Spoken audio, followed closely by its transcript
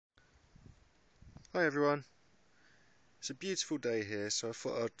Hi everyone, it's a beautiful day here, so I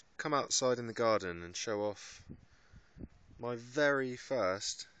thought I'd come outside in the garden and show off my very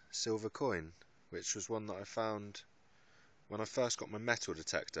first silver coin, which was one that I found when I first got my metal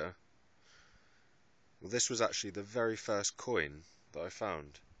detector. Well, this was actually the very first coin that I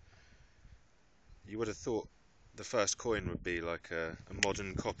found. You would have thought the first coin would be like a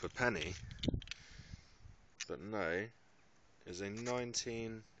modern copper penny, but no, it was a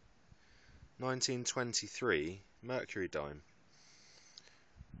 1923 mercury dime,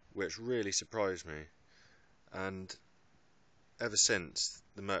 which really surprised me. And ever since,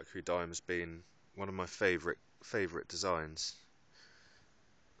 the mercury dime has been one of my favourite designs.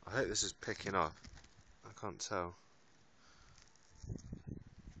 I hope this is picking up. I can't tell.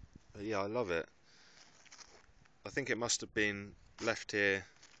 But yeah, I love it. I think it must have been left here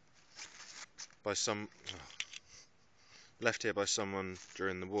by someone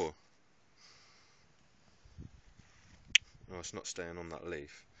during the war. Oh, it's not staying on that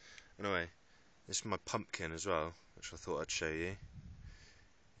leaf. Anyway, this is my pumpkin as well, which I thought I'd show you.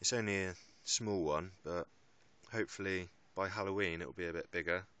 It's only a small one, but hopefully by Halloween it'll be a bit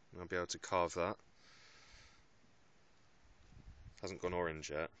bigger and I'll be able to carve that. Hasn't gone orange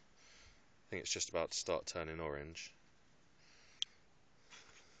yet. I think it's just about to start turning orange.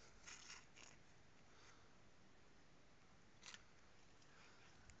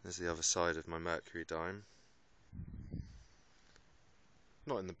 There's the other side of my mercury dime.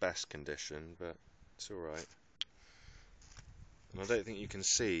 Not in the best condition, but it's alright. And I don't think you can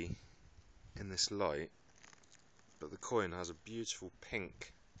see in this light, but the coin has a beautiful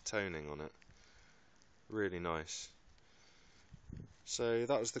pink toning on it. Really nice. So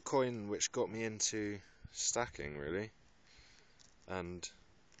that was the coin which got me into stacking, really. And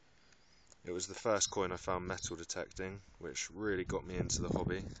it was the first coin I found metal detecting, which really got me into the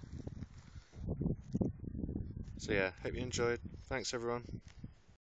hobby. So yeah, hope you enjoyed. Thanks everyone.